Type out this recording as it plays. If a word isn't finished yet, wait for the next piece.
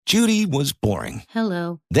Judy was boring.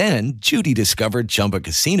 Hello. Then Judy discovered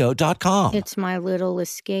ChumbaCasino.com. It's my little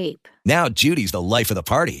escape. Now Judy's the life of the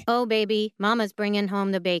party. Oh, baby, mama's bringing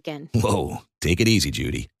home the bacon. Whoa, take it easy,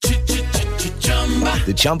 Judy.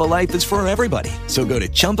 The Chumba life is for everybody. So go to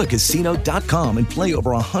ChumbaCasino.com and play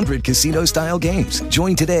over 100 casino-style games.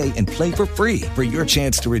 Join today and play for free for your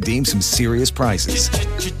chance to redeem some serious prizes.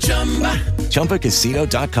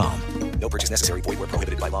 ChumbaCasino.com. No purchase necessary. Void where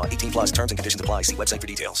prohibited by law. 18 plus terms and conditions apply. See website for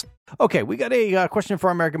details. Okay, we got a question for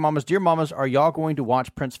our American mamas. Dear mamas, are y'all going to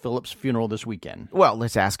watch Prince Philip's funeral this weekend? Well,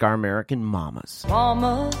 let's ask our American mamas.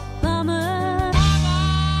 Mama.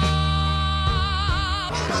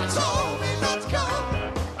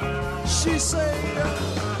 She said,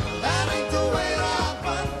 that ain't the way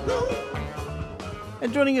I know.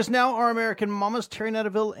 And joining us now are American mamas Terry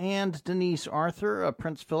Netterville and Denise Arthur.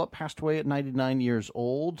 Prince Philip passed away at 99 years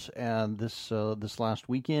old, and this last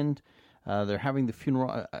weekend they're having the funeral,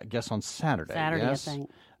 I guess, on Saturday. Yes? I think.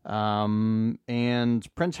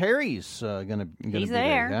 And Prince Harry's gonna be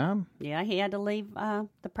there. Yeah, he had to leave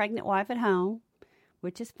the pregnant wife at home,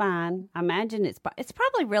 which is fine. I imagine it's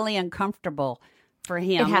probably really uncomfortable for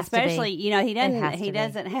him, especially, he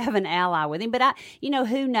doesn't have an ally with him, but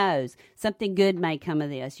who knows, something good may come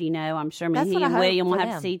of this, I'm sure he and William will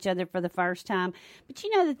have to see each other for the first time. But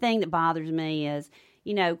the thing that bothers me is,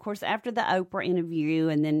 of course, after the Oprah interview,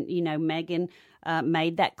 and then, Meghan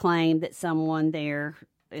made that claim that someone there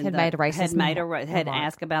had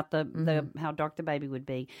asked about the how dark the baby would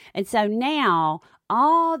be. And so now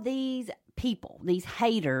all these people, these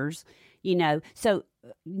haters, so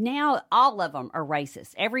now all of them are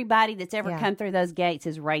racist. Everybody that's ever come through those gates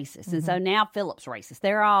is racist. Mm-hmm. And so now Philip's racist.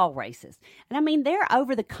 They're all racist. And I mean, they're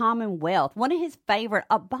over the Commonwealth. One of his favorite,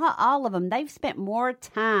 all of them, they've spent more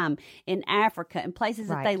time in Africa and places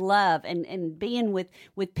that they love and being with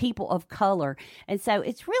people of color. And so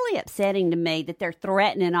it's really upsetting to me that they're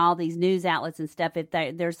threatening all these news outlets and stuff if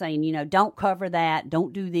they're saying, don't cover that,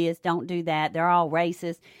 don't do this, don't do that. They're all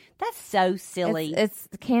racist. That's so silly. It's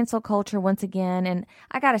cancel culture once again. And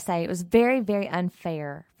I got to say, it was very, very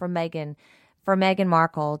unfair for Meghan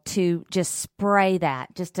Markle to just spray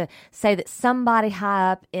that, just to say that somebody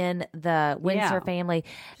high up in the Windsor family.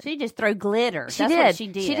 She just threw glitter. What she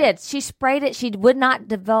did. She sprayed it. She would not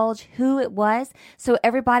divulge who it was. So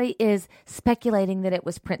everybody is speculating that it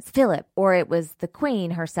was Prince Philip or it was the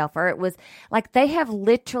Queen herself, or it was like they have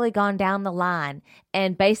literally gone down the line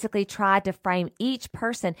and basically tried to frame each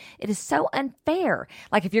person. It is so unfair.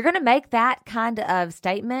 Like, if you're going to make that kind of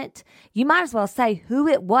statement, you might as well say who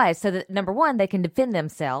it was so that, number one, they can defend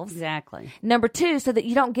themselves. Exactly. Number two, so that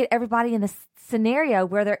you don't get everybody in this scenario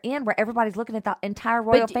where they're in, where everybody's looking at the entire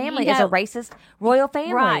royal family as a racist royal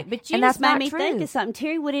family. Right. But you just made me think of something. something.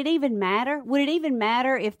 Terry, would it even matter? Would it even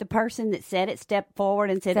matter if the person that said it stepped forward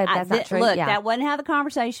and said that's not true? Look, that wasn't how the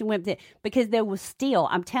conversation went. Because there was still,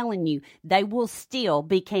 I'm telling you, they will still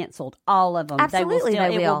be canceled. All of them. Absolutely,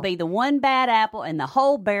 it will be the one bad apple and the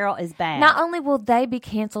whole barrel is bad. Not only will they be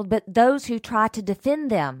canceled, but those who try to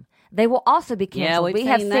defend them, they will also be canceled. Yeah, we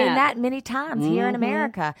have seen that many times here in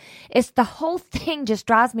America. It's the whole thing just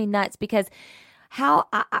drives me nuts because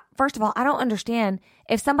first of all, I don't understand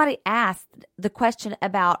if somebody asked the question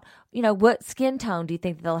about, what skin tone do you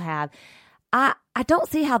think they'll have? I don't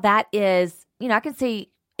see how that is, I can see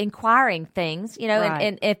inquiring things,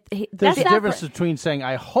 and if there's a difference between saying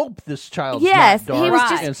I hope this child's not dark, he was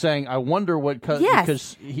just, and saying I wonder what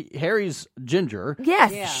because Harry's ginger.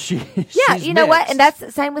 Yes, she's you know what, and that's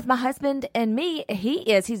the same with my husband and me.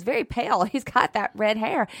 He's very pale. He's got that red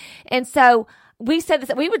hair, and so we said this.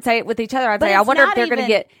 We would say it with each other. I'd say, I wonder if they're going to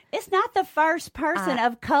get. It's not the first person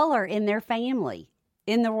of color in their family,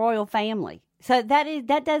 in the royal family. So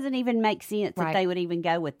that doesn't even make sense that they would even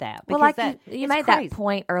go with that. Well, like you made that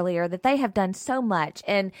point earlier that they have done so much,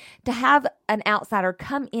 and to have an outsider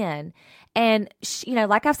come in and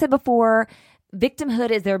like I've said before,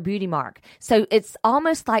 victimhood is their beauty mark. So it's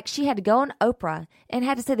almost like she had to go on Oprah and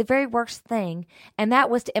had to say the very worst thing, and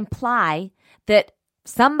that was to imply that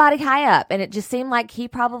somebody high up, and it just seemed like he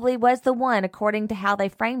probably was the one according to how they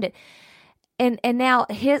framed it. And now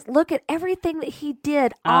look at everything that he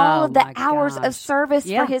did, all of the hours of service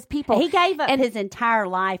for his people. He gave up his entire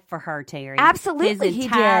life for her, Terry. Absolutely, his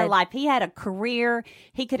entire life. He had a career.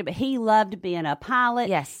 He loved being a pilot.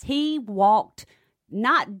 Yes, he walked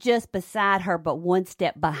not just beside her, but one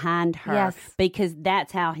step behind her, because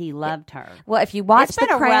that's how he loved her. Well, if you watch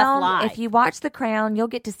The Crown, you'll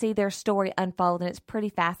get to see their story unfold, and it's pretty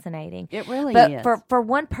fascinating. It really is. But for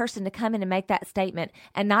one person to come in and make that statement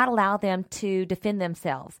and not allow them to defend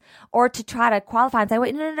themselves or to try to qualify and say,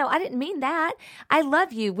 wait, no, I didn't mean that. I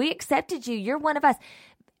love you. We accepted you. You're one of us.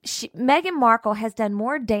 Meghan Markle has done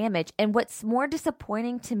more damage. And what's more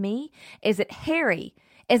disappointing to me is that Harry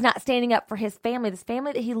is not standing up for his family, this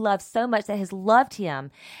family that he loves so much, that has loved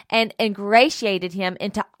him and ingratiated him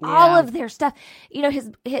into all of their stuff. You know,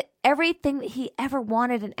 his everything that he ever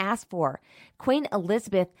wanted and asked for. Queen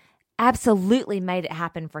Elizabeth absolutely made it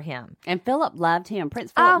happen for him. And Philip loved him.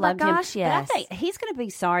 Prince Philip loved him. Oh, my gosh, yes. But I think he's going to be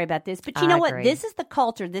sorry about this. But you know what? This is the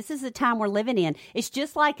culture. This is the time we're living in. It's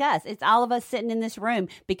just like us. It's all of us sitting in this room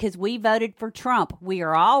because we voted for Trump. We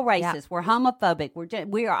are all racist. Yeah. We're homophobic.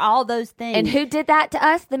 We are all those things. And who did that to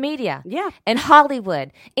us? The media. Yeah. And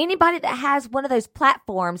Hollywood. Anybody that has one of those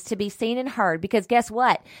platforms to be seen and heard. Because guess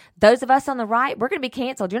what? Those of us on the right, we're going to be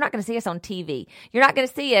canceled. You're not going to see us on TV. You're not going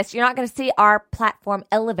to see us. You're not going to see our platform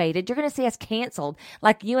elevated. You're going to see us canceled,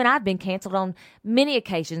 like you and I have been canceled on many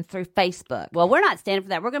occasions through Facebook. Well, we're not standing for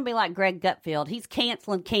that. We're going to be like Greg Gutfeld. He's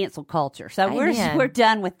canceling cancel culture. So we're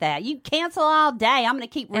done with that. You cancel all day. I'm going to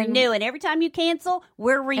keep renewing. Every time you cancel,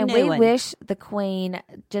 we're renewing. And we wish the Queen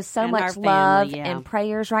just so much love and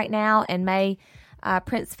prayers right now. And may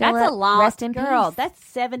Prince Philip That's a long rest in girl. peace. That's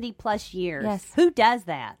 70 plus years. Yes. Who does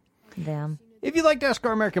that? Them. If you'd like to ask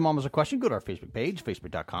our American Mamas a question, go to our Facebook page,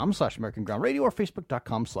 facebook.com/American Ground Radio, or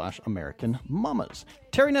facebook.com/American Mamas.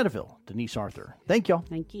 Terry Netterville, Denise Arthur. Thank y'all.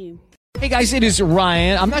 Thank you. Hey guys, it is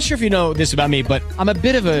Ryan. I'm not sure if you know this about me, but I'm a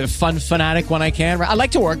bit of a fun fanatic when I can. I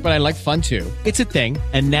like to work, but I like fun too. It's a thing.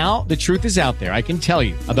 And now the truth is out there. I can tell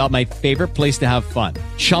you about my favorite place to have fun.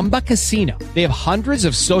 Chumba Casino. They have hundreds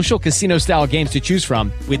of social casino style games to choose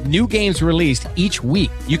from with new games released each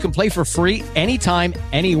week. You can play for free anytime,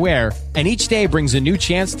 anywhere. And each day brings a new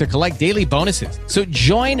chance to collect daily bonuses. So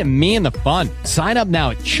join me in the fun. Sign up now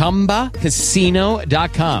at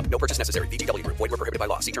ChumbaCasino.com. No purchase necessary. VGW Group. Void where prohibited by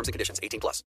law. See terms and conditions. 18+.